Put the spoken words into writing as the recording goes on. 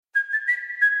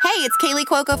Hey, it's Kaylee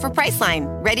Cuoco for Priceline.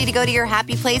 Ready to go to your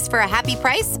happy place for a happy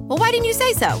price? Well, why didn't you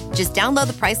say so? Just download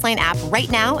the Priceline app right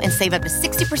now and save up to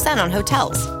 60% on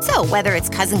hotels. So whether it's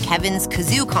Cousin Kevin's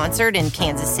Kazoo Concert in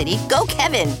Kansas City, go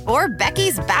Kevin, or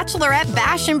Becky's Bachelorette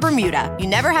Bash in Bermuda, you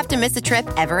never have to miss a trip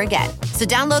ever again. So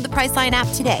download the Priceline app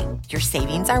today. Your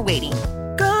savings are waiting.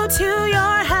 Go to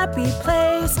your happy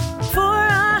place for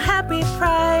a happy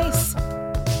price.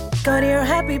 Go to your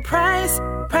happy price,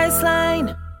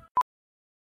 Priceline.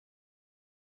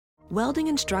 Welding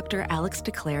instructor Alex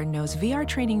DeClaire knows VR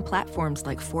training platforms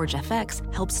like Forge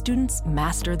FX help students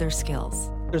master their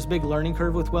skills. There's a big learning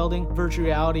curve with welding. Virtual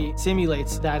reality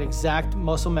simulates that exact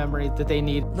muscle memory that they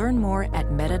need. Learn more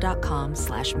at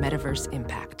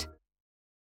meta.com/metaverseimpact.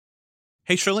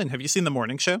 Hey, Sherlyn, have you seen The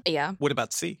Morning Show? Yeah. What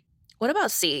about C? What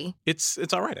about C? It's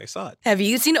all right. I saw it. Have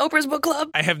you seen Oprah's book club?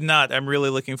 I have not. I'm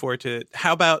really looking forward to it.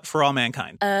 How about For All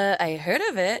Mankind? I heard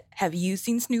of it. Have you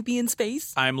seen Snoopy in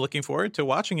Space? I'm looking forward to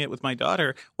watching it with my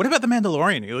daughter. What about The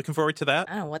Mandalorian? Are you looking forward to that?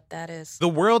 I don't know what that is. The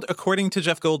World According to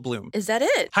Jeff Goldblum. Is that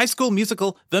it? High School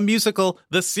Musical,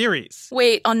 the series.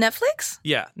 Wait, on Netflix?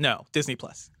 Yeah, no, Disney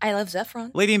Plus. I Love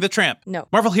Zephron. Lady and the Tramp. No.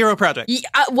 Marvel Hero Project.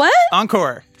 What?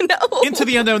 Encore. No. Into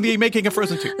the Unknown, the making of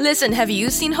Frozen 2. Listen, have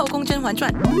you seen 后宫甄嬛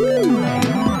传?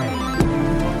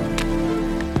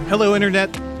 Hello, Internet.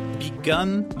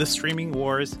 Begun the streaming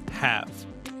wars have.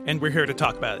 And we're here to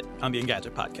talk about it on the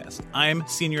Engadget podcast. I'm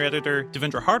senior editor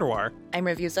Devendra Hardawar. I'm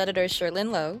reviews editor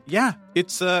Sherlyn Lowe. Yeah,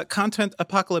 it's a content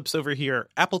apocalypse over here.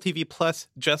 Apple TV Plus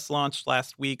just launched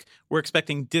last week. We're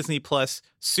expecting Disney Plus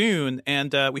soon.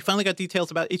 And we finally got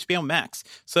details about HBO Max.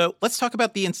 So let's talk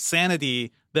about the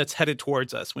insanity that's headed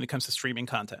towards us when it comes to streaming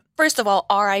content. First of all,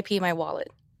 RIP my wallet.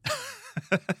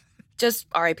 Just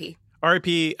RIP.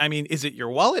 RIP, I mean, is it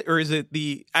your wallet or is it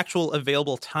the actual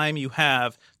available time you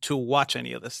have to watch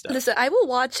any of this stuff? Listen, I will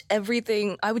watch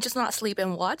everything. I would just not sleep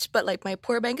and watch, but like my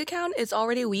poor bank account is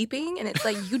already weeping and it's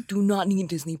like, you do not need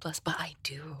Disney Plus, but I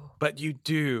do. But you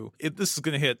do. This is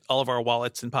going to hit all of our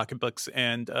wallets and pocketbooks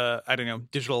and, I don't know,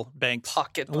 digital banks.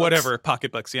 Pocketbooks. Whatever,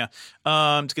 pocketbooks, yeah.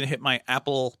 It's going to hit my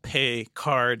Apple Pay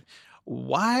card.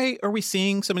 Why are we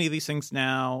seeing so many of these things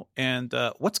now? And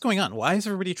what's going on? Why is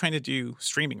everybody trying to do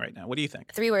streaming right now? What do you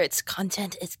think? 3 words.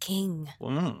 Content is king.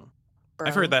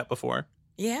 I've heard that before.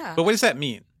 Yeah. But what does that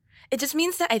mean? It just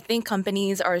means that I think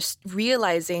companies are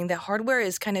realizing that hardware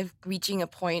is kind of reaching a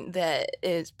point that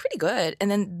is pretty good.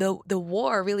 And then the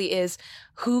war really is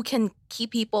who can keep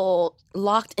people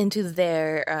locked into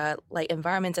their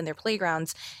environments and their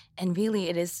playgrounds. And really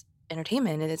it is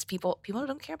entertainment, and it's people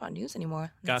don't care about news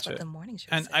anymore. That's Gotcha. What the morning show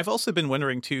And said. I've also been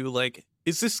wondering too, like,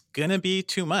 is this gonna be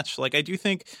too much? Like, I do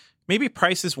think maybe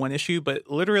price is one issue, but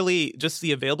literally just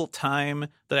the available time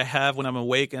that I have when I'm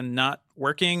awake and not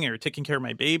working or taking care of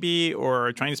my baby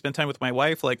or trying to spend time with my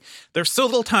wife, like, there's so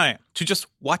little time to just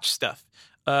watch stuff.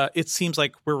 It seems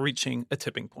like we're reaching a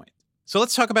tipping point. So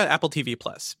let's talk about Apple TV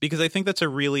Plus, because I think that's a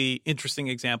really interesting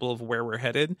example of where we're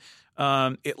headed.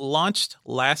 It launched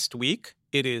last week.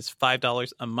 It is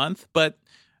 $5 a month, but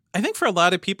I think for a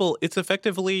lot of people, it's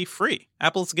effectively free.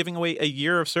 Apple's giving away a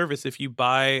year of service if you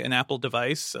buy an Apple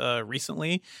device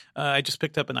recently. I just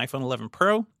picked up an iPhone 11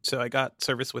 Pro, so I got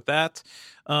service with that.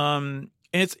 And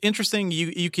it's interesting.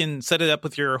 You can set it up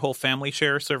with your whole family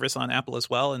share service on Apple as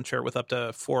well and share it with up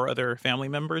to 4 other family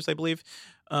members, I believe.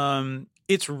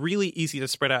 It's really easy to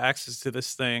spread out access to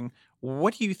this thing.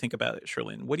 What do you think about it,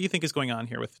 Sherlyn? What do you think is going on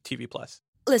here with TV Plus?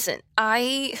 Listen,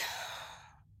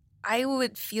 I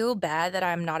would feel bad that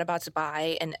I'm not about to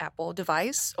buy an Apple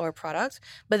device or product,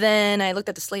 but then I looked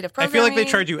at the slate of programming. I feel like they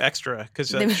charge you extra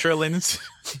because Sherlyn's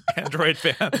Android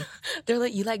fan. They're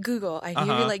like, you like Google. I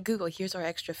hear you like Google. Here's our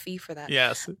extra fee for that.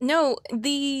 Yes. No,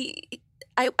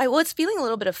 I was feeling a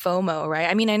little bit of FOMO, right?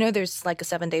 I mean, I know there's like a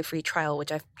 7-day free trial,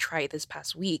 which I've tried this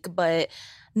past week, but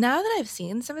now that I've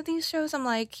seen some of these shows, I'm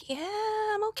like, yeah,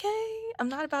 I'm okay. I'm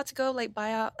not about to go like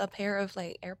buy a pair of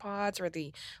like AirPods or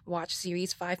the Watch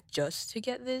Series 5 just to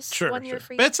get this 1 year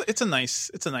free. But it's a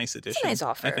nice addition. It's a nice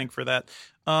offer, I think, for that.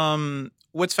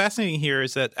 What's fascinating here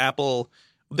is that Apple,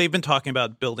 they've been talking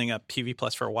about building up TV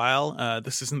Plus for a while.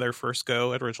 This isn't their first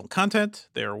go at original content.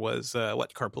 There was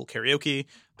Carpool Karaoke.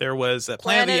 There was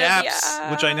Planet of the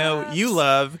Apps, which I know you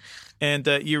love. And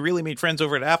you really made friends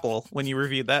over at Apple when you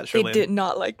reviewed that, Sherlyn. They did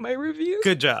not like my review.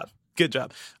 Good job.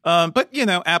 But, you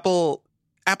know, Apple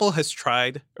Apple has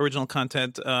tried original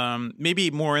content,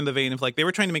 maybe more in the vein of like they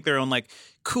were trying to make their own like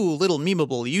cool little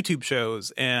memeable YouTube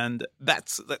shows, and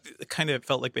that kind of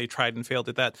felt like they tried and failed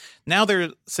at that. Now they're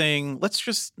saying, let's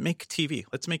just make TV.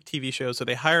 Let's make TV shows. So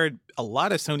they hired a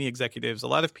lot of Sony executives, a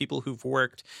lot of people who've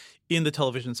worked in the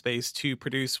television space to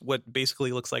produce what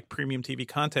basically looks like premium TV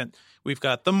content. We've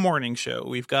got The Morning Show.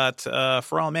 We've got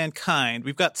For All Mankind.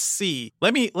 We've got C.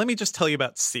 Let me just tell you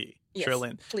about C. Yes,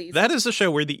 Sherlyn. please. That is a show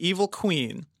where the evil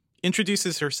queen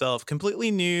introduces herself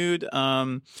completely nude,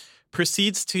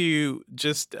 proceeds to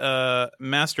just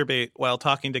masturbate while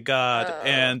talking to God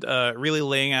and really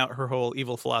laying out her whole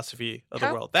evil philosophy of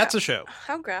the world. That's a show.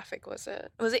 How graphic was it?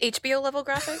 Was it HBO level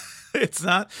graphic? It's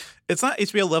not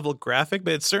HBO level graphic,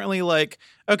 but it's certainly like,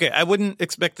 okay, I wouldn't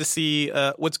expect to see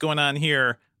what's going on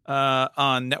here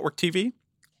on network TV.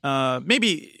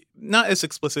 Maybe not as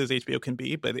explicit as HBO can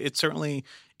be, but it's certainly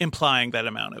implying that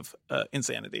amount of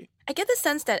insanity. I get the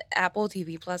sense that Apple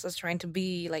TV Plus is trying to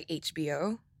be like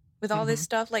HBO with all this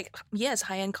stuff. Like, yes,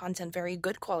 high-end content, very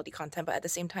good quality content, but at the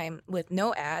same time with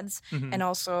no ads and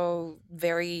also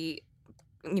very,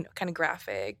 kind of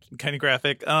graphic.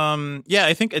 Yeah,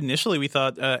 I think initially we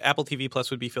thought Apple TV Plus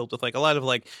would be filled with like a lot of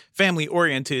like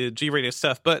family-oriented G-rated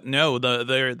stuff, but no,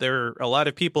 there are a lot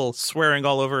of people swearing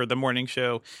all over The Morning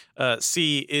Show.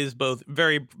 C is both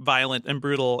very violent and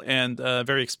brutal and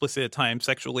very explicit at times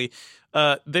sexually.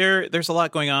 There's a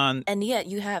lot going on. And yet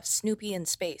you have Snoopy in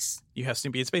space. You have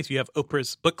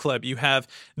Oprah's Book Club. You have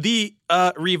the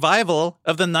revival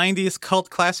of the 90s cult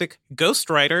classic Ghost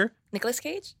Rider. Nicolas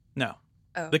Cage? No.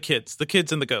 Oh. The kids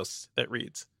and the ghosts that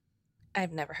reads.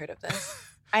 I've never heard of this.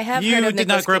 I have you heard of did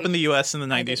not grow Cage. up in the U.S. in the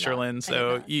 90s, Sherlyn,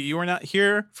 so you were not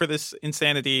here for this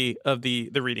insanity of the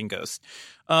reading ghost.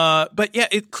 But yeah,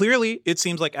 it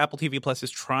seems like Apple TV Plus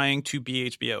is trying to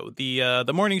be HBO.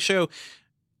 The Morning Show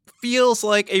feels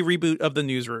like a reboot of The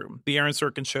Newsroom, the Aaron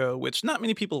Sorkin show, which not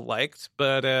many people liked,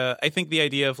 but I think the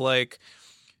idea of like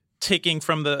taking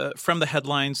from the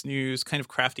headlines news, kind of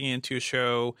crafting it into a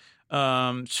show,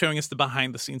 showing us the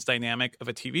behind the scenes dynamic of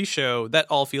a TV show, that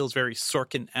all feels very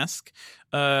Sorkin-esque.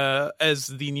 As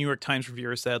the New York Times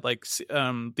reviewer said, like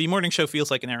the Morning Show feels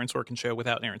like an Aaron Sorkin show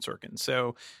without Aaron Sorkin.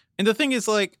 So, and the thing is,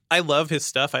 like, I love his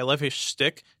stuff, I love his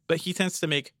shtick, but he tends to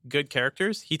make good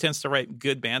characters. He tends to write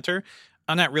good banter.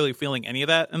 I'm not really feeling any of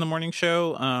that in The Morning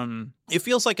Show. It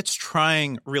feels like it's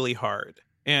trying really hard.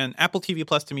 And Apple TV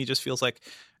Plus to me just feels like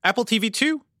Apple TV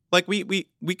 2. Like, we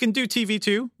can do TV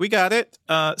too. We got it.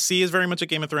 C is very much a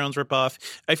Game of Thrones ripoff.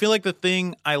 I feel like the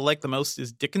thing I like the most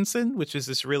is Dickinson, which is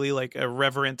this really like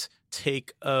irreverent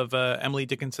take of Emily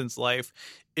Dickinson's life.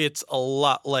 It's a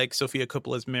lot like Sofia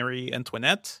Coppola's Marie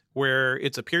Antoinette, where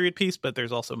it's a period piece, but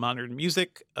there's also modern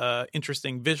music,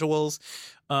 interesting visuals.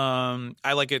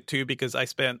 I like it too because I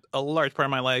spent a large part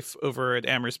of my life over at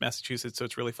Amherst, Massachusetts, so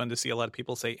it's really fun to see a lot of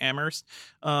people say Amherst.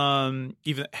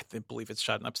 Even I believe it's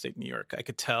shot in upstate New York. I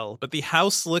could tell, but the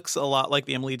house looks a lot like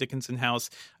the Emily Dickinson house.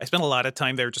 I spent a lot of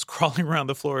time there just crawling around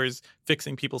the floors,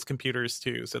 fixing people's computers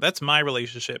too. So that's my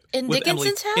relationship with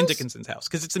Emily in Dickinson's house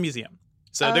because it's a museum.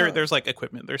 So there's like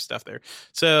equipment, there's stuff there.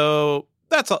 So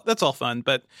that's all fun,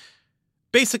 but.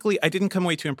 Basically, I didn't come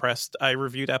away too impressed. I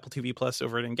reviewed Apple TV Plus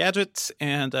over at Engadget,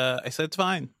 and I said it's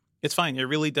fine. It's fine. It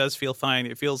really does feel fine.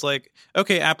 It feels like,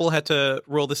 okay, Apple had to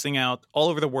roll this thing out all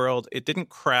over the world. It didn't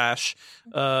crash.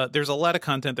 There's a lot of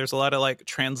content. There's a lot of like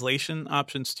translation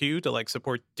options too to like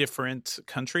support different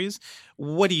countries.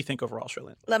 What do you think overall,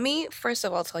 Sherlyn? Let me first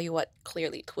of all tell you what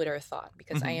clearly Twitter thought,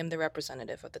 because I am the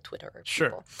representative of the Twitter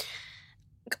people.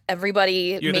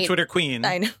 Everybody You're the Twitter queen.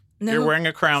 I know. No, you're wearing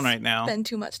a crown right now. Spend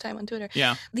too much time on Twitter.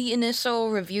 Yeah. The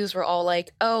initial reviews were all like,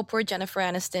 oh, poor Jennifer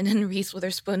Aniston and Reese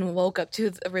Witherspoon woke up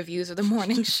to the reviews of The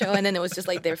Morning Show. And then it was just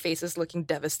like their faces looking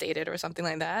devastated or something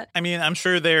like that. I mean, I'm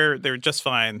sure they're just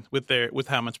fine with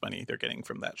how much money they're getting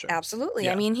from that show. Absolutely.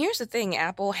 Yeah. I mean, here's the thing.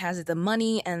 Apple has the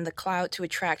money and the clout to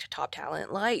attract top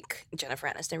talent like Jennifer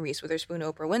Aniston, Reese Witherspoon,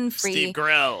 Oprah Winfrey. Steve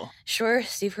Carell. Sure.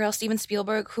 Steve Carell, Steven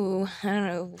Spielberg, who, I don't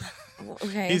know.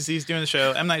 Okay. He's doing the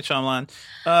show. M. Night Shyamalan.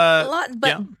 A lot,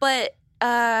 but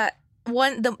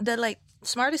one the like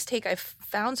smartest take I've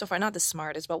found so far, not the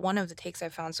smartest, but one of the takes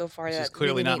I've found so far This that is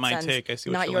clearly really not made my sense, take. I see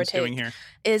what not your Sherlyn's take, doing here.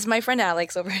 Is my friend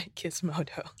Alex over at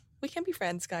Gizmodo. We can be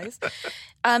friends, guys.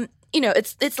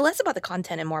 It's less about the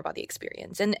content and more about the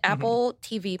experience. And Apple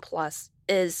TV Plus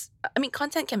is, I mean,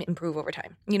 content can improve over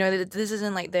time. You know, this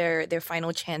isn't like their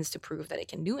final chance to prove that it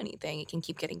can do anything. It can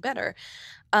keep getting better.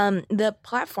 The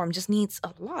platform just needs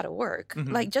a lot of work.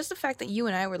 Like just the fact that you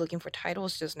and I were looking for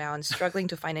titles just now and struggling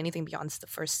to find anything beyond the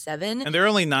first 7. And there are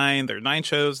only 9. There are 9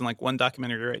 shows and like 1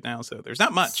 documentary right now, so there's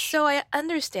not much. So I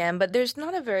understand, but there's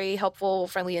not a very helpful,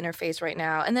 friendly interface right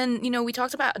now. And then, you know, we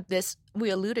talked about this, we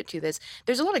alluded to this.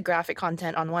 There's a lot of graphic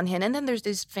content on one hand, and then there's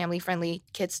this family-friendly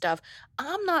kid stuff.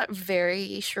 I'm not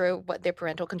very sure what their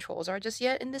parental controls are just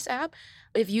yet in this app.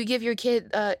 If you give your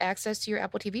kid access to your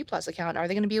Apple TV Plus account, are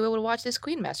they going to be able to watch this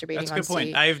queen masturbating on That's a good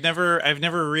point. I've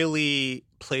never really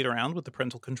played around with the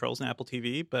parental controls in Apple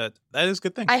TV, but that is a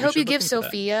good thing. I hope you give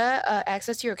Sophia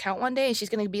access to your account one day, and she's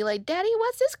going to be like, "Daddy,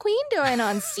 what's this queen doing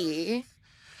on C?"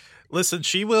 Listen,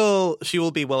 she will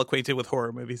be well acquainted with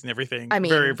horror movies and everything. I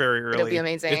mean, very, very early. It'll be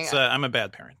amazing. I'm a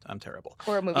bad parent. I'm terrible.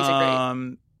 Horror movies are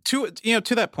great.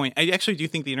 To that point, I actually do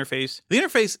think the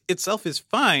interface itself is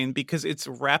fine because it's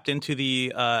wrapped into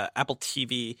the Apple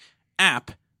TV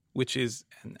app, which is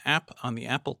an app on the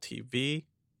Apple TV.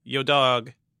 Yo,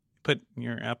 dog, put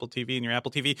your Apple TV in your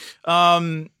Apple TV.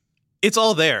 It's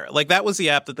all there. Like that was the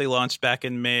app that they launched back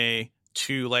in May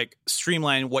to like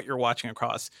streamline what you're watching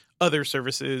across other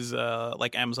services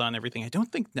like Amazon and everything. I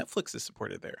don't think Netflix is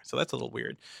supported there, so that's a little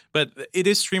weird. But it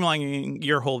is streamlining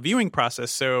your whole viewing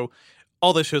process, so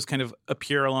all the shows kind of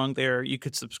appear along there. You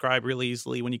could subscribe really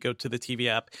easily when you go to the TV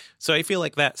app. So I feel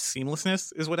like that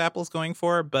seamlessness is what Apple's going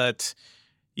for. But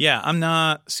yeah, I'm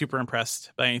not super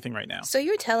impressed by anything right now. So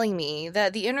you're telling me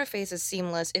that the interface is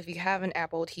seamless if you have an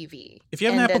Apple TV. If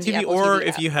you have an Apple TV or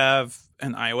if you have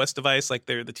an iOS device, like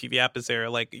the TV app is there,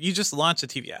 like you just launch the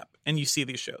TV app and you see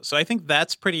these shows. So I think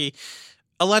that's pretty...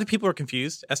 A lot of people are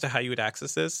confused as to how you would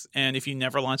access this. And if you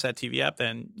never launch that TV app,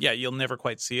 then yeah, you'll never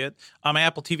quite see it. On my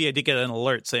Apple TV, I did get an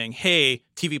alert saying, hey,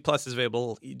 TV Plus is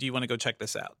available. Do you want to go check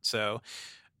this out? So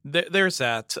there's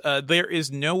that. There is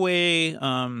no way.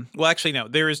 Well, actually, no,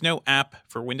 there is no app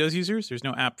for Windows users. There's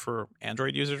no app for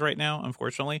Android users right now,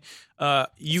 unfortunately.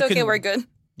 We're good.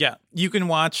 Yeah, you can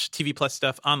watch TV Plus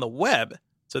stuff on the web.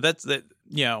 So that's that.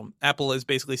 You know, Apple has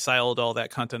basically siloed all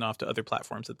that content off to other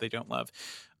platforms that they don't love.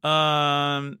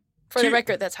 For the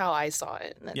record, that's how I saw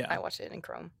it. And then I watched it in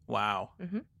Chrome. Wow.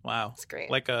 Mm-hmm. Wow. It's great.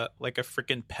 Like a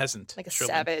freaking peasant. Like a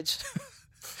savage.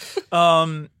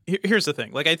 Here's the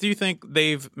thing. Like, I do think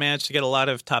they've managed to get a lot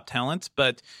of top talent,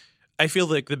 but I feel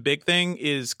like the big thing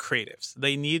is creatives.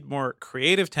 They need more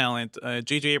creative talent.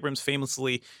 J.J. Abrams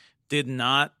famously did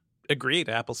not agree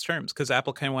to Apple's terms because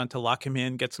Apple kind of wanted to lock him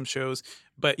in, get some shows,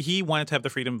 but he wanted to have the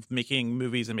freedom of making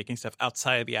movies and making stuff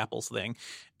outside of the Apple's thing.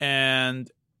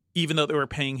 And even though they were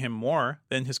paying him more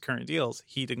than his current deals,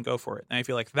 he didn't go for it. And I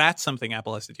feel like that's something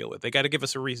Apple has to deal with. They got to give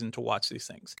us a reason to watch these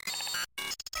things.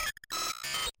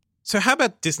 So how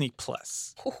about Disney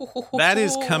Plus? That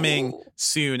is coming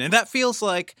soon. And that feels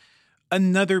like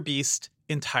another beast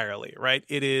entirely, right?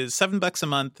 It is $7 a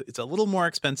month. It's a little more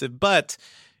expensive, but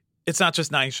it's not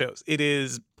just 9 shows. It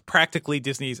is practically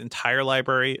Disney's entire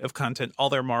library of content, all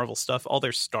their Marvel stuff, all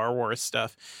their Star Wars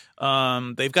stuff.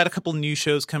 They've got a couple new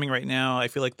shows coming right now. I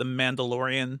feel like The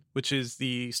Mandalorian, which is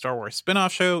the Star Wars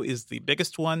spinoff show, is the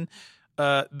biggest one.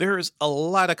 There's a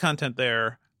lot of content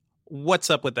there. What's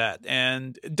up with that?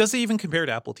 And does it even compare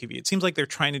to Apple TV? It seems like they're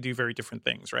trying to do very different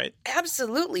things, right?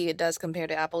 Absolutely, it does compare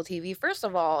to Apple TV. First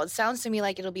of all, it sounds to me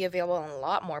like it'll be available on a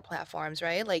lot more platforms,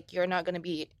 right? Like you're not going to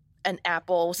be an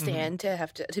Apple stand to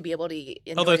have to be able to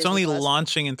enjoy Although it's Disney only Plus.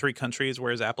 launching in 3 countries,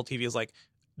 whereas Apple TV is like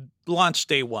launch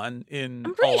day 1 in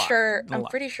I'm pretty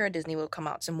sure Disney will come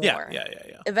out some more. Yeah.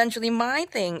 Eventually, my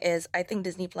thing is I think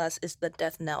Disney Plus is the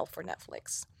death knell for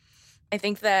Netflix. I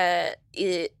think that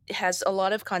it has a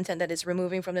lot of content that is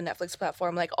removing from the Netflix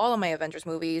platform, like all of my Avengers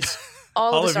movies,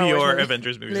 all of your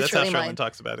Avengers movies. That's how Charlene mine.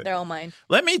 talks about it. They're all mine.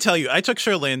 Let me tell you, I took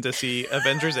Charlene to see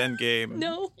Avengers Endgame.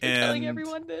 No, you're telling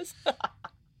everyone this.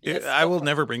 Yes, I will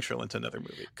never bring Charlene to another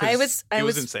movie. It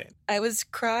was insane. I was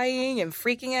crying and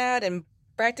freaking out and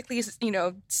practically,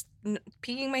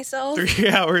 peeing myself. 3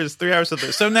 hours of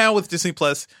this. So now with Disney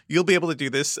Plus, you'll be able to do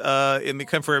this in the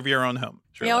comfort of your own home.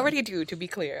 Charlene. I already do, to be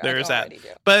clear. There's that.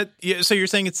 But yeah, so you're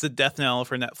saying it's the death knell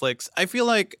for Netflix. I feel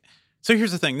like, so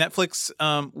here's the thing. Netflix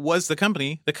was the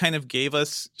company that kind of gave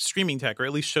us streaming tech, or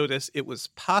at least showed us it was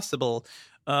possible.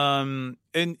 And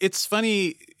it's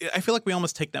funny, I feel like we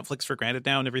almost take Netflix for granted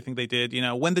now and everything they did. You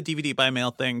know, when the DVD by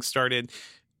mail thing started,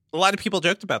 a lot of people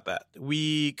joked about that.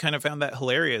 We kind of found that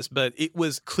hilarious, but it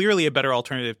was clearly a better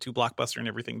alternative to Blockbuster and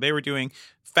everything they were doing.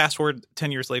 Fast forward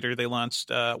 10 years later, they launched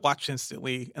Watch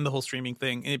Instantly and the whole streaming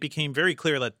thing, and it became very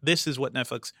clear that this is what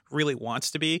Netflix really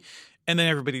wants to be. and then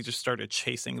everybody just started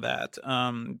chasing that.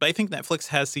 But I think Netflix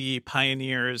has the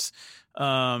pioneers,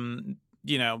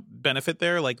 benefit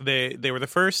there. Like they were the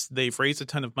first. They've raised a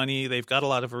ton of money. They've got a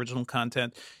lot of original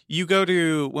content.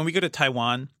 When we go to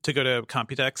Taiwan to go to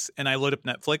Computex, and I load up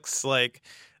Netflix, like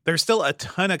there's still a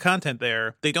ton of content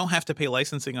there. They don't have to pay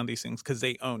licensing on these things because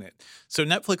they own it. So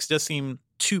Netflix does seem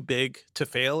too big to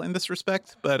fail in this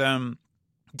respect. But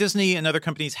Disney and other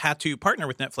companies had to partner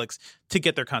with Netflix to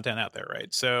get their content out there,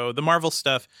 right? So the Marvel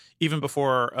stuff, even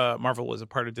before Marvel was a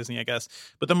part of Disney, I guess,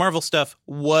 but the Marvel stuff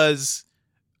was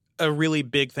a really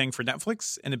big thing for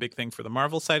Netflix and a big thing for the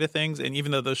Marvel side of things. And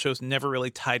even though those shows never really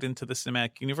tied into the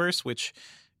cinematic universe, which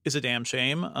is a damn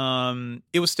shame,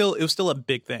 it was still a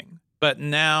big thing. But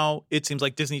now it seems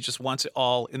like Disney just wants it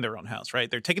all in their own house, right?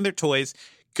 They're taking their toys,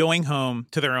 going home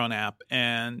to their own app.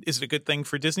 And is it a good thing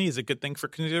for Disney? Is it a good thing for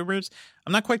consumers?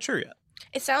 I'm not quite sure yet.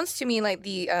 It sounds to me like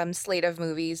the slate of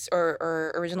movies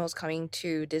or originals coming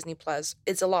to Disney Plus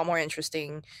is a lot more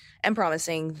interesting and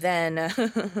promising than...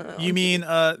 You mean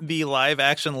the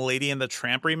live-action Lady and the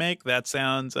Tramp remake? That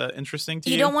sounds interesting to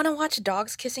you? You don't want to watch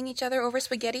dogs kissing each other over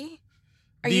spaghetti?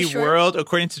 Are the you sure? World,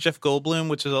 according to Jeff Goldblum,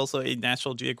 which is also a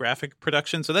National Geographic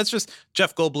production. So that's just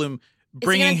Jeff Goldblum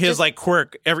bringing his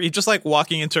quirk. Just like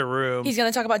walking into a room. He's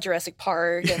going to talk about Jurassic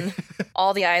Park and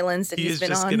all the islands that he's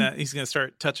been on. He's gonna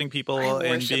start touching people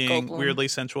and being weirdly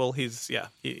sensual. He's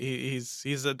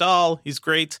a doll. He's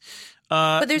great.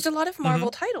 But there's a lot of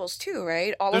Marvel titles too,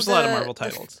 right? There's a lot of Marvel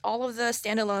titles. All of the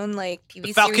standalone TV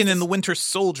the Falcon series. and the Winter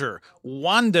Soldier,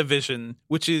 WandaVision,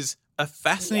 which is a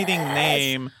fascinating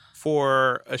name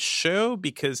for a show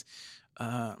because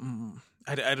I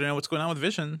don't know what's going on with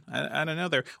Vision. I don't know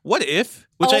there. What If,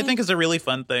 which I think is a really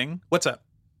fun thing. What's up?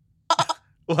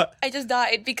 What? I just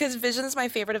died because Vision is my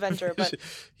favorite Avenger, but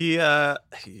he's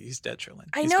dead, Sherlyn.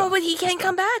 I know, but he can't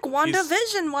come back.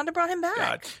 WandaVision. Wanda brought him back.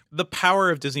 God. The power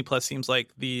of Disney Plus seems like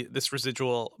this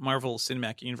residual Marvel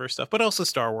Cinematic Universe stuff, but also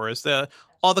Star Wars,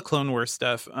 all the Clone Wars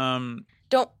stuff.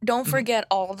 Don't forget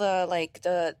all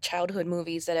the childhood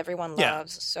movies that everyone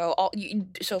loves. So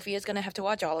Sophia's gonna have to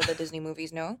watch all of the Disney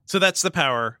movies. No. So that's the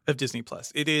power of Disney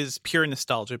Plus. It is pure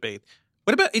nostalgia bait.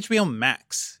 What about HBO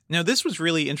Max? Now, this was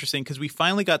really interesting because we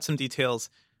finally got some details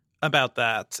about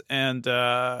that. And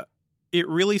it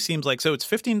really seems like, so it's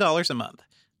 $15 a month.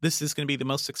 This is going to be the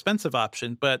most expensive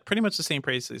option, but pretty much the same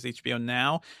price as HBO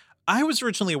Now. I was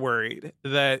originally worried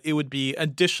that it would be an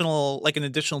additional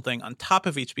thing on top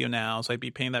of HBO Now. So I'd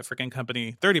be paying that freaking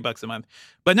company $30 a month.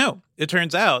 But no, it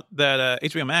turns out that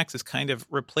HBO Max is kind of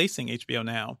replacing HBO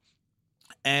Now.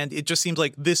 And it just seems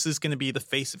like this is going to be the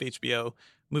face of HBO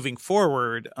moving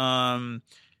forward.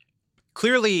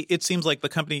 Clearly, it seems like the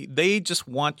company, they just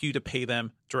want you to pay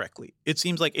them directly. It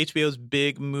seems like HBO's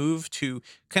big move to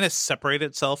kind of separate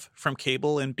itself from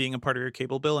cable and being a part of your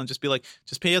cable bill and just be like,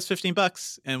 just pay us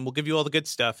 $15 and we'll give you all the good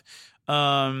stuff.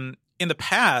 In the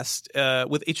past,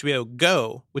 with HBO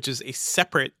Go, which is a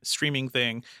separate streaming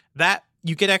thing, that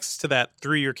you get access to that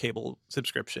through your cable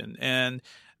subscription. And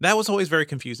that was always very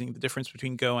confusing, the difference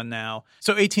between Go and Now.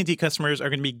 So AT&T customers are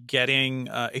going to be getting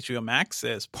HBO Max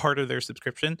as part of their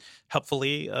subscription.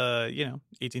 Helpfully,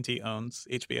 AT&T owns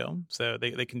HBO, so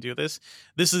they can do this.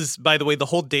 This is, by the way, the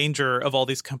whole danger of all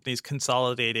these companies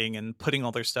consolidating and putting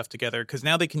all their stuff together, because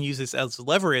now they can use this as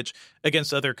leverage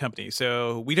against other companies.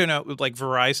 So we don't know, like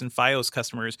Verizon Fios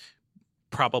customers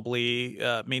probably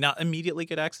may not immediately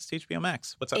get access to HBO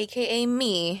Max. What's up? AKA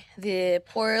me, the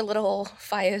poor little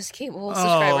Fios cable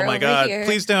subscriber. Oh my God! Here,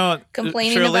 please don't.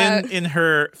 Complaining Sherlyn about in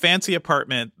her fancy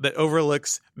apartment that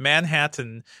overlooks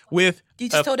Manhattan with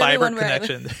a fiber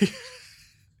connection.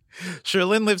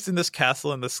 Sherlyn lives in this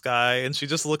castle in the sky, and she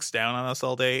just looks down on us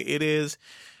all day.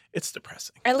 It's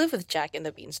depressing. I live with Jack and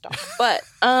the Beanstalk, but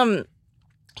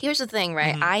here's the thing,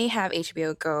 right? I have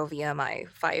HBO Go via my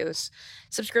Fios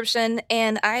subscription,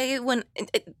 and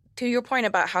to your point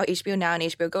about how HBO Now and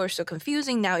HBO Go are so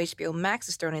confusing, now HBO Max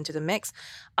is thrown into the mix.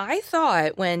 I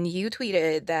thought when you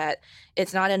tweeted that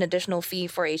it's not an additional fee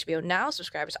for HBO Now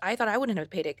subscribers, I thought I wouldn't have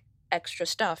paid extra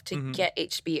stuff to get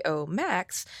HBO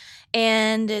Max,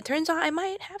 and it turns out I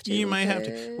might have to. You might have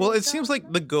to. Well, it seems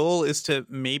like the goal is to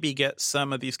maybe get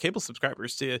some of these cable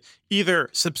subscribers to either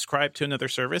subscribe to another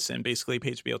service and basically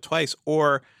pay HBO twice,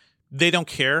 or they don't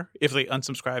care if they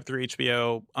unsubscribe through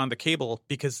HBO on the cable,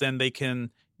 because then they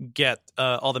can get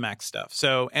all the Max stuff.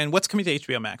 So, and what's coming to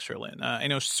HBO Max, Sherlyn? I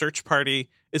know Search Party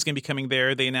is going to be coming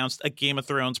there. They announced a Game of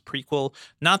Thrones prequel,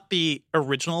 not the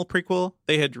original prequel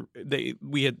they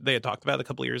had talked about a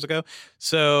couple of years ago.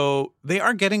 So they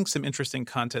are getting some interesting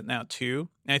content now too,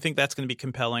 and I think that's going to be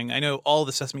compelling. I know all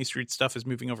the Sesame Street stuff is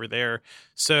moving over there,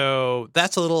 so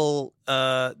that's a little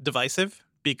divisive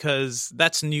because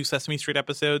that's new Sesame Street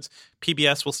episodes.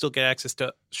 PBS will still get access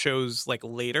to shows like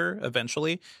later,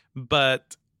 eventually,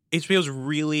 but HBO's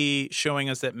really showing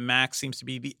us that Max seems to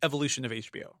be the evolution of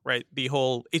HBO, right? The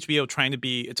whole HBO trying to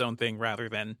be its own thing rather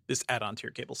than this add-on to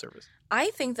your cable service.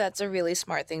 I think that's a really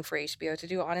smart thing for HBO to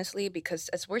do, honestly, because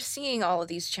as we're seeing all of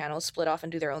these channels split off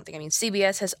and do their own thing. I mean,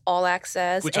 CBS has All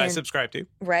Access. Which I subscribe to.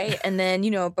 Right. And then,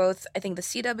 both, I think the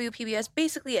CW, PBS,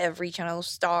 basically every channel,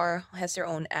 Star has their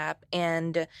own app.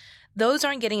 And those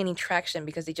aren't getting any traction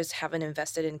because they just haven't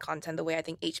invested in content the way I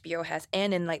think HBO has,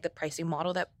 and in like the pricing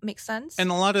model that makes sense.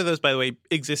 And a lot of those, by the way,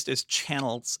 exist as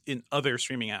channels in other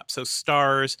streaming apps. So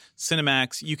Stars,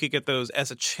 Cinemax, you could get those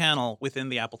as a channel within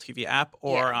the Apple TV app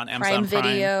or on Amazon Prime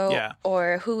Video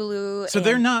or Hulu. So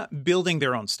they're not building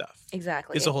their own stuff.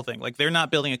 Exactly. Is the whole thing. Like, they're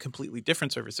not building a completely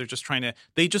different service. They're just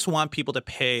they just want people to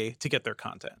pay to get their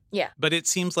content. Yeah. But it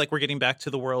seems like we're getting back to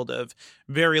the world of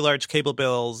very large cable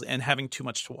bills and having too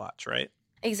much to watch, right?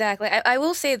 Exactly. I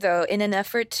will say, though, in an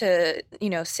effort to,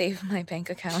 save my bank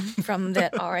account from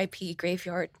that RIP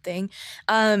graveyard thing,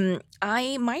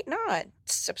 I might not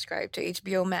subscribe to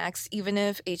HBO Max, even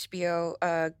if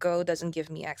HBO Go doesn't give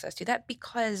me access to that,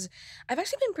 because I've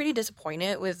actually been pretty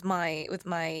disappointed with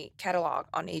my catalog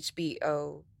on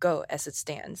HBO Go as it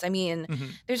stands. I mean,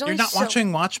 there's only You're not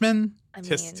watching Watchmen?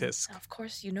 Tisk, tisk. Of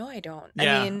course, I don't.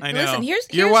 Yeah, I mean, I know. listen, here's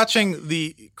You're watching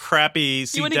the crappy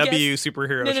CW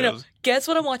superhero no. shows. Guess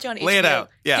what I'm watching on HBO. Lay it out.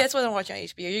 Yeah. Guess what I'm watching on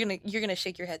HBO. You're gonna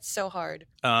shake your head so hard.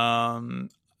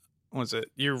 What was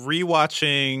it? You're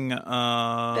rewatching.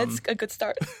 That's a good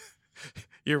start.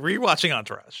 You're rewatching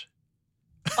Entourage.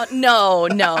 No,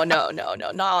 not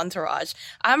Entourage.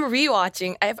 I'm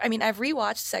rewatching. I've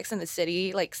rewatched Sex and the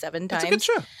City like 7 times. It's a good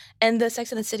show. And the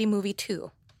Sex and the City movie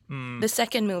too. The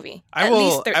second movie. I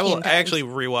actually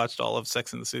times. rewatched all of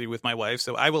Sex and the City with my wife,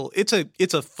 so I will. It's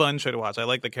a fun show to watch. I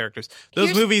like the characters.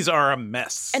 Those movies are a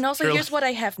mess. And also, here's what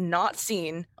I have not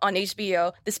seen on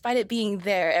HBO, despite it being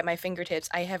there at my fingertips.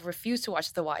 I have refused to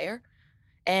watch The Wire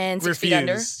and 6 Feet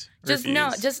Under.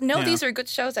 Just know these are good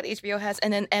shows that HBO has,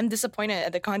 and then am disappointed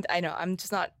at the content. I know I'm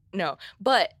just not. No,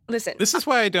 but listen. This is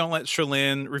why I don't let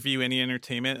Sherlyn review any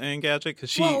entertainment in Engadget, because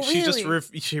she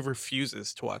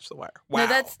refuses to watch The Wire. Wow,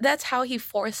 no, that's how he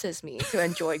forces me to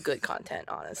enjoy good content.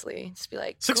 Honestly, just be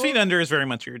like, 6 Feet Under is very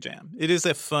much your jam. It is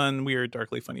a fun, weird,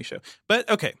 darkly funny show. But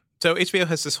okay, so HBO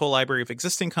has this whole library of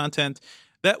existing content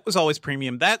that was always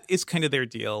premium. That is kind of their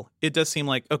deal. It does seem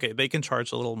like okay, they can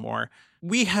charge a little more.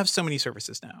 We have so many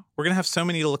services now. We're gonna have so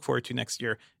many to look forward to next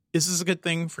year. Is this a good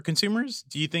thing for consumers?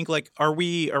 Do you think are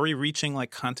we reaching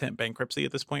like content bankruptcy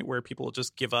at this point where people will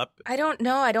just give up? I don't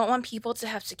know. I don't want people to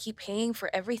have to keep paying for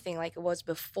everything like it was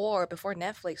before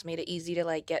Netflix made it easy to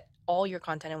like get all your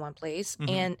content in one place.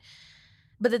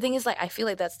 But the thing is, like, I feel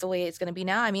like that's the way it's going to be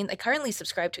now. I mean, I currently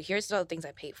subscribe to, here's all the things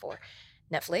I pay for: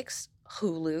 Netflix,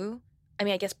 Hulu. I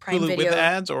mean, I guess Prime Hulu Video. With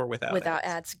ads or without? Without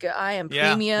ads. I am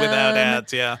yeah, premium. Without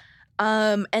ads, yeah.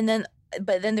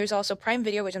 But then there's also Prime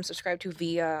Video, which I'm subscribed to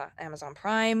via Amazon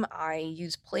Prime. I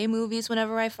use Play Movies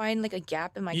whenever I find like a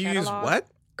gap in my catalog. You use what?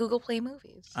 Google Play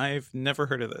Movies. I've never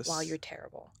heard of this. Wow, you're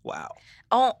terrible. Wow.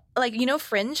 Oh, like,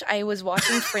 Fringe? I was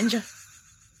watching Fringe.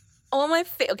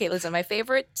 Okay, listen, my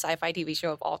favorite sci-fi TV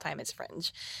show of all time is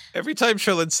Fringe. Every time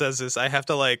Sherlyn says this, I have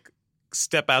to like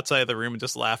step outside the room and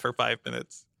just laugh for 5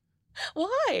 minutes.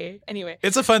 Why? Anyway.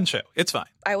 It's a fun show. It's fine.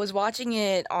 I was watching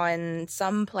it on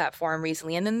some platform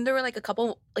recently, and then there were like a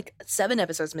couple, like 7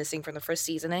 episodes missing from the first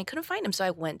season, and I couldn't find them. So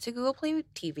I went to Google Play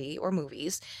TV or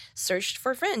Movies, searched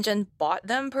for Fringe, and bought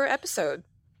them per episode.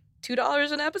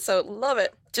 $2 an episode. Love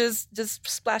it. Just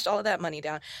splash all of that money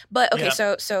down. But okay,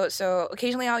 yeah. So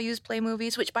occasionally I'll use Play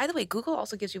Movies, which, by the way, Google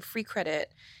also gives you free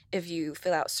credit if you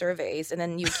fill out surveys, and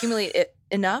then you accumulate it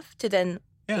enough to then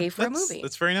pay for a movie.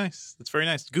 That's very nice. That's very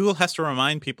nice. Google has to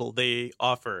remind people they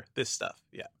offer this stuff.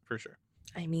 Yeah, for sure.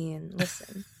 I mean,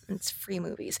 listen, it's free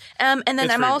movies. And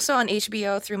then I'm also on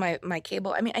HBO through my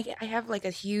cable. I mean, I have like a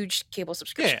huge cable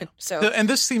subscription. Yeah. So And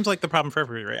this seems like the problem for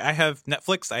everybody, right? I have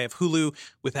Netflix. I have Hulu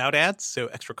without ads, so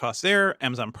extra costs there.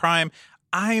 Amazon Prime.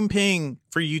 I'm paying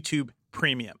for YouTube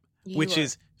Premium, which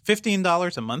is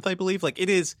 $15 a month, I believe. Like,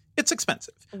 it's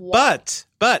expensive. Wow.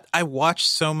 But I watch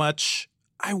so much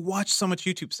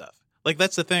YouTube stuff. Like,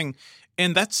 that's the thing.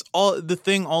 And that's all the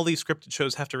thing all these scripted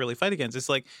shows have to really fight against. It's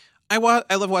like, I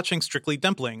love watching Strictly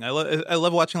Dumpling. I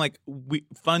love watching like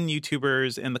fun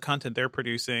YouTubers and the content they're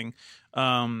producing.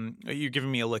 You're giving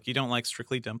me a look. You don't like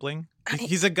Strictly Dumpling?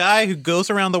 He's a guy who goes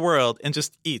around the world and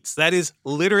just eats. That is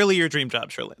literally your dream job,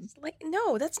 Sherlyn. Like,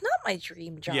 no, that's not my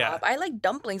dream job. Yeah. I like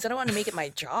dumplings. I don't want to make it my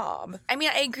job. I mean,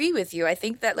 I agree with you. I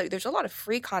think that like there's a lot of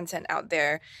free content out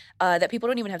there that people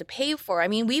don't even have to pay for. I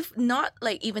mean, we've not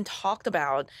like even talked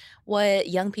about what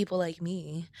young people like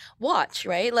me watch,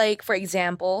 right? Like, for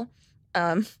example,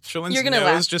 Sherlyn's you're gonna nose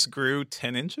laugh. just grew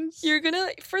 10 inches?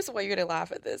 First of all, you're gonna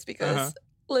laugh at this because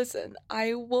listen,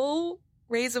 I will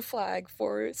raise a flag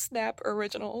for Snap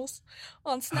Originals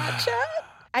on Snapchat.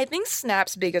 I think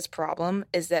Snap's biggest problem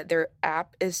is that their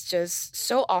app is just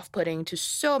so off-putting to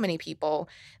so many people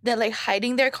that like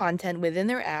hiding their content within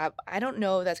their app, I don't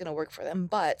know if that's going to work for them,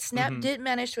 but Snap did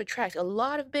manage to attract a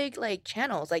lot of big like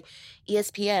channels like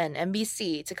ESPN,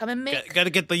 NBC to come and make... Got to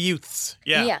get the youths.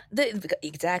 Yeah.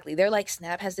 Exactly. They're like,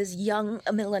 Snap has this young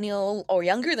millennial or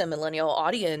younger than millennial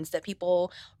audience that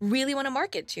people really want to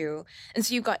market to. And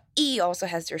so you've got E also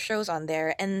has their shows on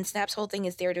there, and Snap's whole thing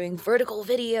is they're doing vertical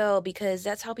video because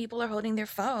that's how people are holding their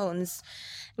phones.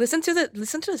 Listen to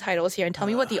the titles here and tell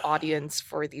me what the audience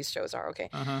for these shows are, okay?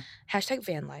 Hashtag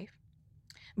van life.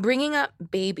 Bringing up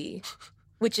baby,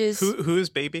 which is... Who is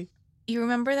baby? You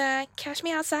remember that Cash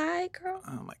Me Outside, girl?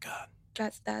 Oh, my God.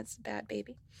 That's bad,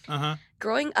 baby.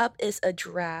 Growing Up is a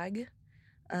drag.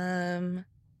 And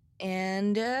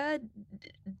the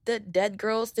Dead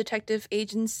Girls Detective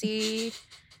Agency...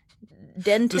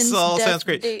 Denton's This all Death sounds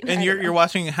great. Date. And I you're don't know.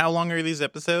 watching, how long are these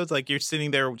episodes? Like, you're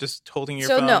sitting there just holding your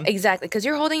So phone? no, exactly, because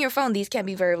you're holding your phone. These can't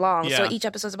be very long. So Yeah. each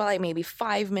episode's about like maybe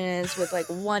 5 minutes with like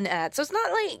one ad. So it's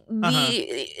not like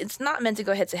it's not meant to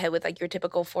go head to head with like your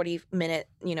typical 40-minute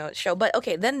show. But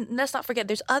okay, then let's not forget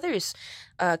there's others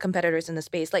competitors in the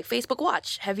space like Facebook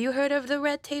Watch. Have you heard of the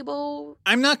Red Table?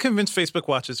 I'm not convinced Facebook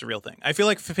Watch is a real thing. I feel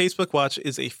like Facebook Watch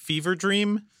is a fever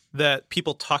dream that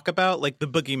people talk about, like the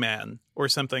Boogeyman or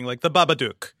something, like the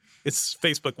Babadook. It's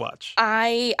Facebook Watch.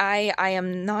 I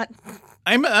am not.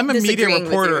 I'm a media disagreeing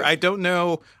with reporter. you. I don't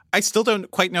know. I still don't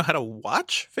quite know how to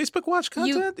watch Facebook Watch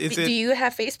content. Do you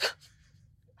have Facebook?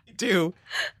 I do.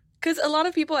 Because a lot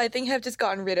of people, I think, have just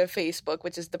gotten rid of Facebook,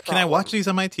 which is the problem. Can I watch these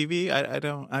on my TV? I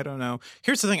don't know.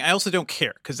 Here's the thing. I also don't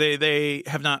care because they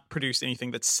have not produced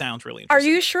anything that sounds really Are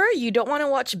interesting. you sure you don't want to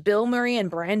watch Bill Murray and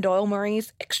Brian Doyle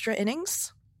Murray's Extra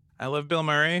Innings? I love Bill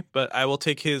Murray, but I will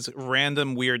take his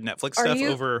random weird Netflix stuff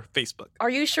over Facebook. Are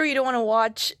you sure you don't want to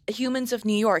watch Humans of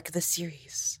New York, the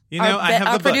series? You know, I have the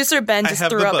our book. producer Ben I just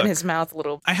have threw the up in book. his mouth a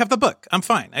little. I have the book. I'm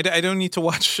fine. I don't need to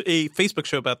watch a Facebook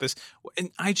show about this. An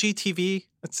IGTV,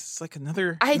 it's like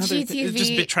another IGTV. thing. It's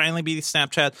just trying to be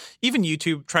Snapchat. Even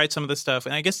YouTube tried some of this stuff,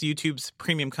 and I guess YouTube's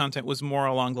premium content was more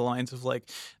along the lines of like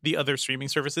the other streaming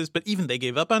services. But even they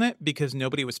gave up on it because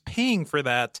nobody was paying for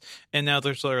that, and now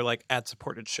there's sort of like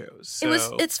ad-supported shows. So,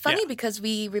 It's funny because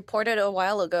we reported a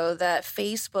while ago that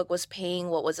Facebook was paying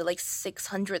what was it like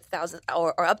 600,000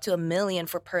 or up to $1 million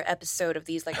for per episode of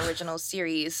these like original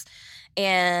series.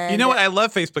 And you know what? I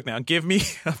love Facebook now. Give me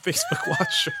a Facebook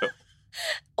Watch show.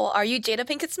 Well, are you Jada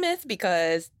Pinkett Smith?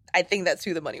 Because I think that's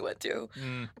who the money went to.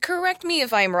 Mm. Correct me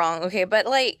if I'm wrong, okay? But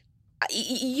like,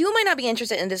 you might not be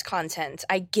interested in this content.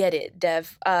 I get it,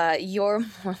 Dev. You're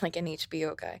more like an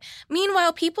HBO guy.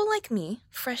 Meanwhile, people like me,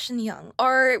 fresh and young,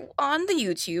 are on the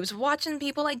YouTubes watching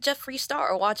people like Jeffree Star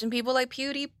or watching people like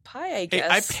PewDiePie, I guess. Hey,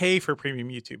 I pay for premium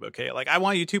YouTube, okay? Like, I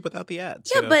want YouTube without the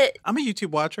ads. Yeah, so but I'm a YouTube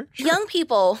watcher. Sure. young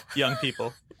people... Young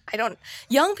people.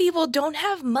 Young people don't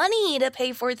have money to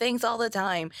pay for things all the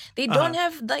time. They don't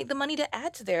have like the money to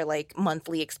add to their like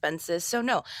monthly expenses. So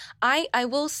no, I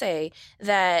will say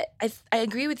that I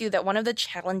agree with you that one of the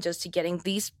challenges to getting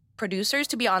these producers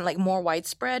to be on like more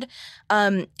widespread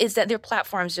is that their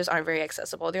platforms just aren't very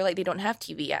accessible. They're like, they don't have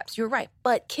TV apps. You're right.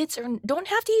 But kids don't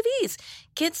have TVs.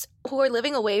 Kids who are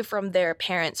living away from their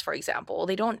parents, for example,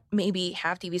 they don't maybe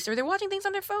have TVs. So they're watching things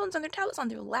on their phones, on their tablets, on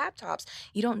their laptops.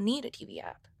 You don't need a TV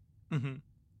app. Mm-hmm.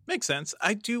 Makes sense.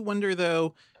 I do wonder,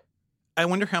 though, how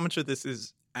much of this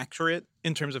is accurate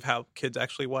in terms of how kids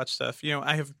actually watch stuff. You know,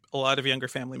 I have a lot of younger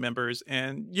family members,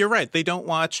 and you're right. They tell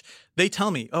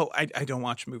me, oh, I don't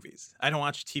watch movies. I don't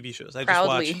watch TV shows. I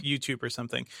Proudly. just watch YouTube or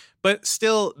something. But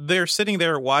still, they're sitting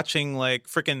there watching like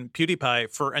freaking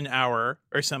PewDiePie for an hour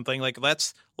or something. Like,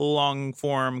 that's long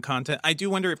form content. I do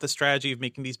wonder if the strategy of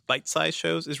making these bite-sized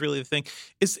shows is really the thing.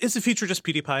 Is the future just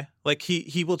PewDiePie? Like,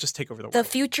 he will just take over the world. The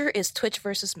future is Twitch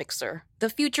versus Mixer. The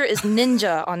future is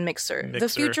Ninja on Mixer. The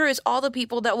future is all the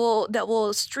people that will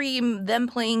will stream them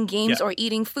playing games Yeah. or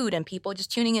eating food, and people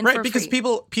just tuning in Right, for because free.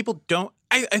 people don't.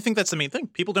 I think that's the main thing.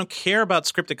 People don't care about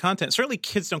scripted content. Certainly,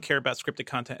 kids don't care about scripted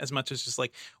content as much as just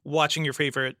like watching your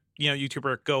favorite,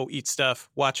 YouTuber go eat stuff,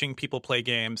 watching people play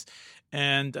games,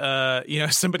 and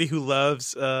somebody who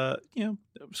loves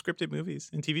scripted movies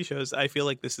and TV shows. I feel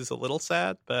like this is a little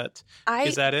sad, but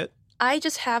is that it? I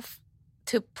just have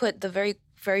to put the very,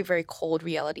 very, very cold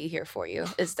reality here for you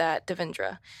is that,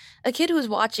 Devendra, a kid who's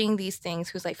watching these things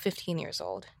who's like 15 years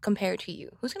old compared to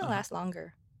you, who's going to last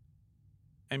longer?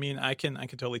 I mean, I can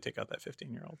totally take out that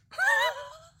 15-year-old.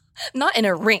 Not in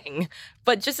a ring,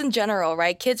 but just in general,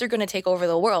 right? Kids are going to take over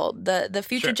the world. The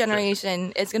future Sure.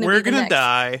 generation is going to be We're the gonna next.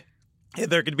 die. Yeah,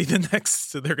 they're going to be the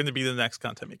next. So they're going to be the next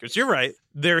content makers. You're right.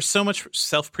 There's so much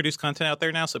self-produced content out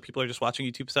there now, so people are just watching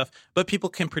YouTube stuff. But people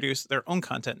can produce their own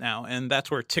content now, and that's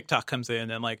where TikTok comes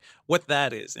in and like what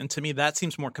that is. And to me, that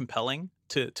seems more compelling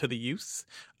to the youth.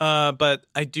 But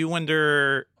I do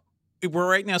wonder. We're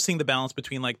right now seeing the balance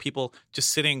between like people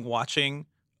just sitting watching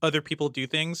other people do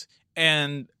things,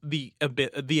 and the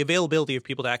availability of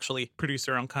people to actually produce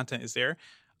their own content is there.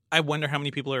 I wonder how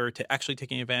many people are actually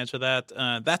taking advantage of that.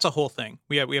 That's a whole thing.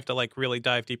 We have to like really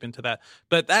dive deep into that.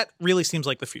 But that really seems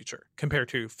like the future compared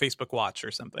to Facebook Watch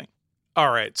or something. All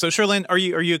right. So Sherlyn, are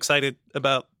you excited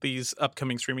about these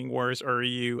upcoming streaming wars, or are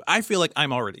you? I feel like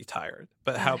I'm already tired.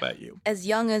 But how about you? As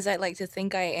young as I'd like to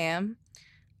think I am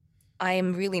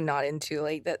really not into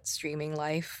like that streaming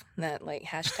life, that like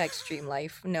hashtag stream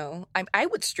life. No, I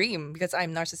would stream because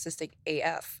I'm narcissistic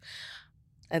AF.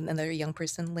 Another young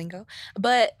person lingo.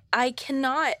 But I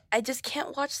just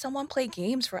can't watch someone play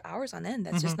games for hours on end.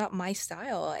 That's just not my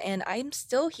style. And I'm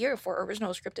still here for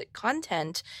original scripted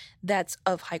content that's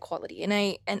of high quality. And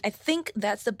I think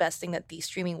that's the best thing that these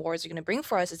streaming wars are going to bring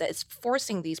for us, is that it's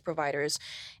forcing these providers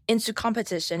into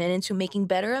competition and into making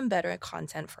better and better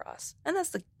content for us. And that's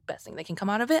the best thing that can come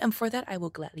out of it. And for that, I will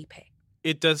gladly pay.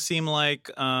 It does seem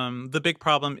like the big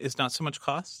problem is not so much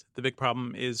cost. The big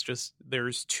problem is just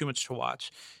there's too much to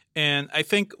watch. And I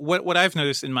think what I've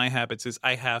noticed in my habits is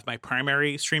I have my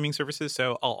primary streaming services.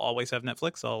 So I'll always have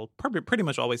Netflix. I'll pretty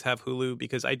much always have Hulu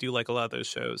because I do like a lot of those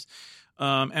shows.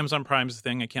 Amazon Prime is the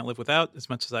thing I can't live without, as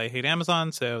much as I hate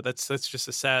Amazon. So that's just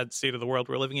a sad state of the world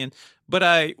we're living in.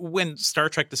 But when Star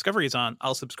Trek Discovery is on,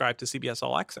 I'll subscribe to CBS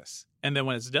All Access. And then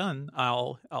when it's done,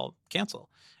 I'll cancel.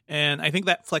 And I think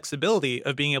that flexibility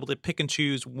of being able to pick and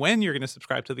choose when you're going to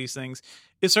subscribe to these things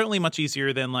is certainly much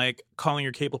easier than like calling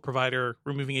your cable provider,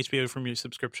 removing HBO from your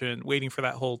subscription, waiting for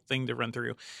that whole thing to run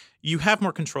through. You have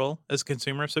more control as a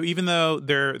consumer. So even though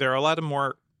there are a lot of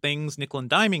more things nickel and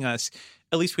diming us,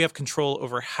 at least we have control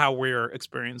over how we're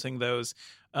experiencing those.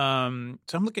 So I'm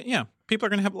looking, people are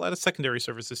going to have a lot of secondary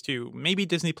services too. Maybe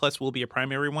Disney Plus will be a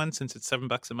primary one since it's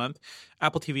 $7 a month.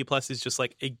 Apple TV Plus is just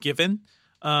like a given.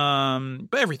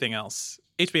 But everything else,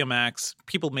 HBO Max,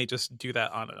 people may just do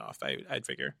that on and off, I'd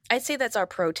figure. I'd say that's our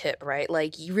pro tip, right?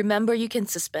 Like, you remember you can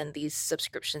suspend these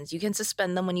subscriptions. You can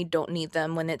suspend them when you don't need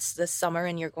them, when it's the summer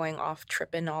and you're going off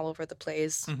tripping all over the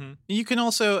place. Mm-hmm. You can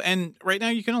also, and right now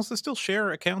you can also still share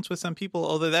accounts with some people,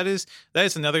 although that is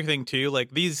another thing too.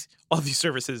 Like all these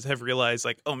services have realized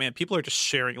like, oh man, people are just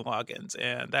sharing logins,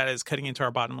 and that is cutting into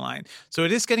our bottom line. So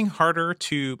it is getting harder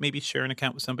to maybe share an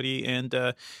account with somebody. And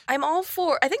I'm all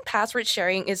for, I think password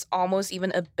sharing is almost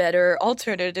even a better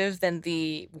alternative than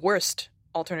the worst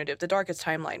alternative, the darkest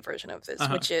timeline version of this,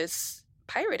 which is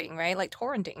pirating, right? Like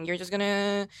torrenting. You're just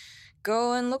gonna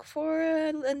go and look for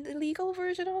an illegal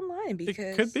version online because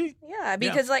it could be. Yeah,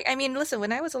 because like, I mean, listen,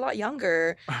 when I was a lot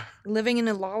younger, living in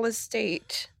a lawless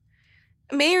state,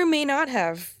 may or may not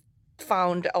have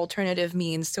found alternative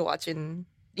means to watching,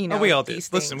 we all did.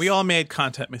 these Listen, things. we all made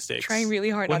content mistakes. Trying really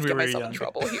hard not when to we get were myself in young.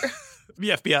 trouble here. The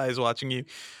FBI is watching you.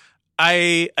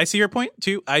 I see your point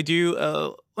too. I do.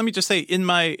 Let me just say, in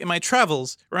my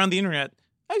travels around the internet,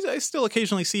 I still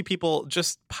occasionally see people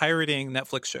just pirating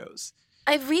Netflix shows.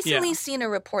 I've recently seen a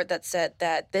report that said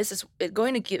that this is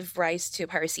going to give rise to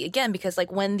piracy again, because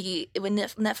like when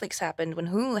Netflix happened, when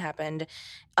Hulu happened,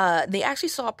 they actually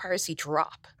saw piracy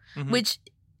drop, which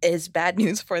is bad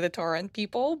news for the torrent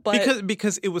people. But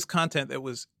because it was content that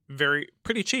was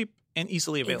pretty cheap and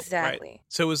easily available. Exactly. Right?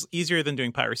 So it was easier than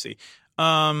doing piracy.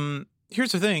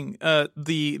 Here's the thing: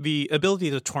 the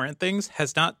ability to torrent things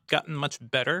has not gotten much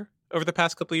better over the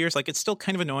past couple of years. Like, it's still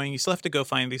kind of annoying. You still have to go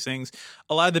find these things.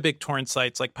 A lot of the big torrent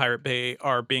sites like Pirate Bay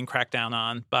are being cracked down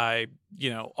on by,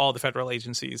 all the federal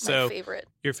agencies. My favorite.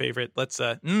 Your favorite. No,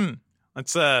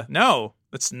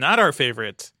 that's not our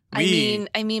favorite.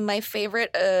 I mean, my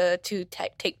favorite to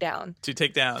take down. To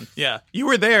take down, yeah. You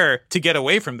were there to get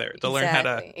away from there, to learn how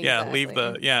to, leave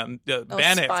ban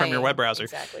it from your web browser.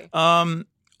 Exactly.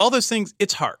 All those things,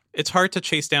 it's hard. It's hard to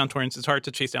chase down torrents. It's hard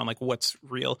to chase down, like, what's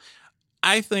real.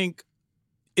 I think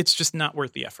it's just not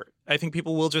worth the effort. I think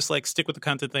people will just, like, stick with the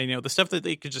content they know. The stuff that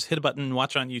they could just hit a button and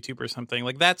watch on YouTube or something,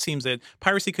 like, that seems it.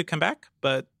 Piracy could come back,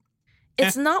 but...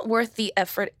 It's not worth the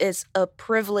effort is a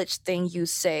privileged thing you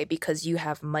say because you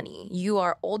have money. You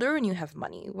are older and you have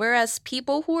money. Whereas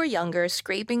people who are younger,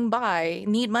 scraping by,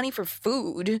 need money for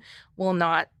food, will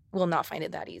not find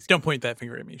it that easy. Don't point that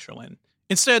finger at me, Cherlynn.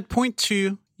 Instead, point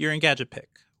to your Engadget pick.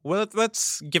 Well,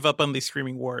 let's give up on these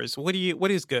streaming wars. What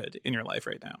is good in your life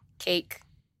right now? Cake.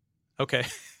 Okay.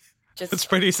 It's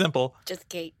pretty simple. Just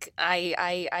cake.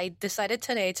 I decided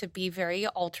today to be very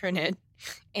alternate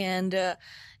and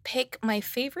pick my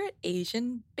favorite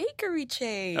Asian bakery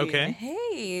chain. Okay.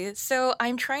 Hey, so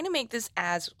I'm trying to make this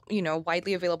as,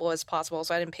 widely available as possible,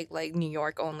 so I didn't pick, like, New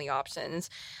York only options.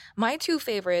 My two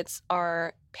favorites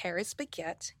are Paris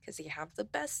Baguette, because they have the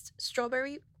best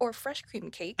strawberry or fresh cream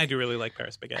cake. I do really like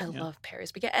Paris Baguette. I love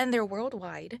Paris Baguette, and they're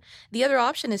worldwide. The other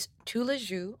option is Tout Le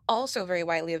Jus, also very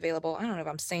widely available. I don't know if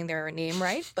I'm saying their name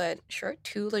right, but sure,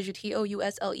 Tout Le Jus,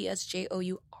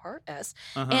 TOUSLESJOURS.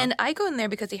 And I go in there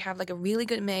because they have, like, a really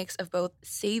good mix of both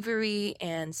savory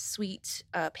and sweet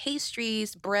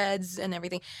pastries, breads, and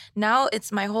everything. Now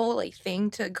it's my whole, like, thing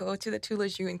to go to the Tout Le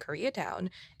Jus in Koreatown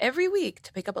every week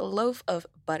to pick up a loaf of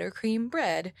buttercream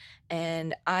bread,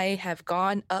 and I have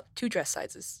gone up 2 dress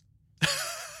sizes.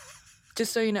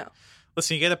 Just so you know.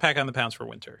 Listen, you got to pack on the pounds for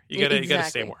winter. You got to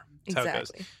stay warm. That's how it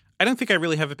goes. I don't think I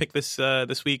really have a pick this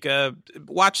week.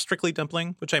 Watch Strictly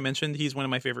Dumpling, which I mentioned. He's one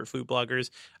of my favorite food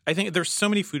bloggers. I think there's so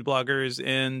many food bloggers,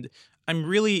 and I'm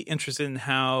really interested in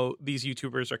how these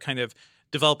YouTubers are kind of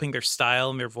developing their style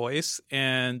and their voice.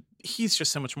 And he's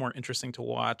just so much more interesting to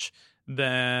watch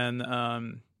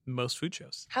than most food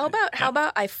shows. How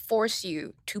about I force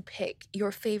you to pick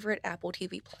your favorite Apple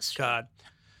TV Plus show? God.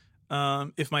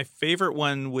 If my favorite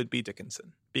one would be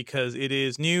Dickinson, because it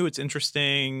is new, it's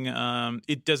interesting.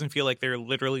 It doesn't feel like they're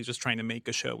literally just trying to make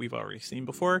a show we've already seen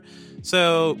before.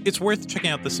 So it's worth checking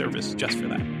out the service just for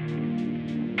that.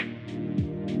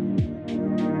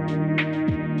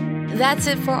 That's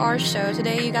it for our show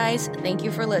today, you guys. Thank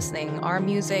you for listening. Our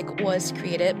music was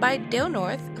created by Dale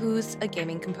North, who's a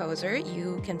gaming composer.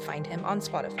 You can find him on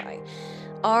Spotify.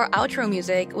 Our outro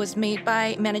music was made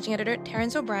by managing editor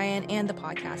Terrence O'Brien, and the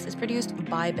podcast is produced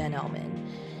by Ben Ellman.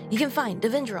 You can find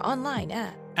Devindra online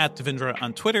at Devindra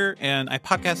on Twitter, and I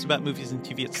podcast about movies and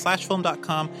TV at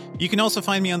 /film.com. You can also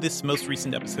find me on this most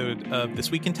recent episode of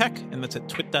This Week in Tech, and that's at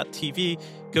twit.tv.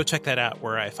 Go check that out,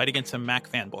 where I fight against some Mac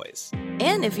fanboys.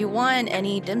 And if you want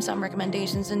any dim sum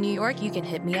recommendations in New York, you can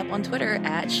hit me up on Twitter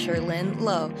at Cherlynn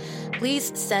Low.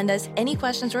 Please send us any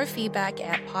questions or feedback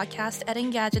at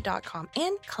podcast@engadget.com,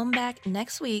 and come back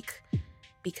next week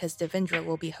because Devindra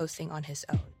will be hosting on his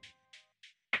own.